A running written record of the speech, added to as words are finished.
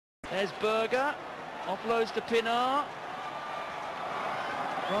There's Berger, offloads to Pinard.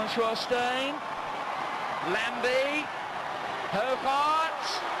 Francois Stein, Lambie,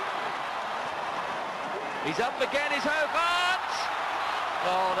 Hogarth. He's up again, is Hogarth.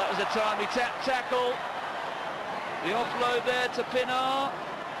 Oh, that was a timely tackle. The offload there to Pinard.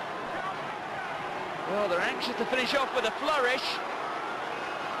 Well, they're anxious to finish off with a flourish.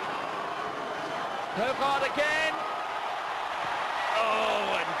 Hogarth again.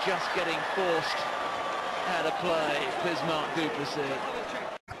 Oh, and just getting forced out of play. Bismarck Duplessis.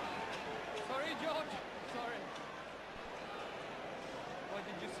 Sorry, George. Sorry. What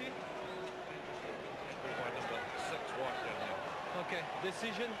did you see? Number 6 white down here. Okay,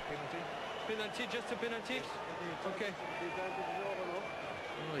 decision. Penalty. Penalty, just a penalty. Okay.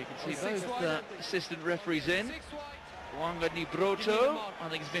 Well, you can see both assistant referees in. Waqaniburoto, I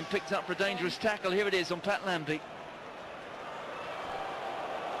think he's been picked up for a dangerous tackle. Here it is on Pat Lambie.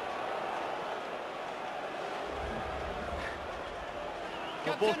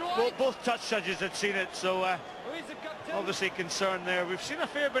 Well, both touch judges had seen it, so obviously concerned there. We've seen a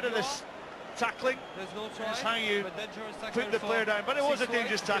fair bit of this tackling. There's no try. That's how you put the player down, but it was a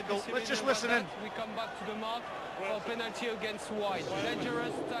dangerous tackle. Let's just listen in. We come back to the mark for penalty against White.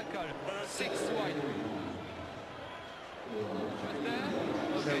 Dangerous tackle. 6 White.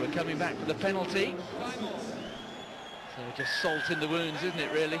 So we're coming back for the penalty. So just salt in the wounds, isn't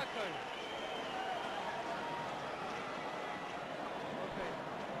it, really?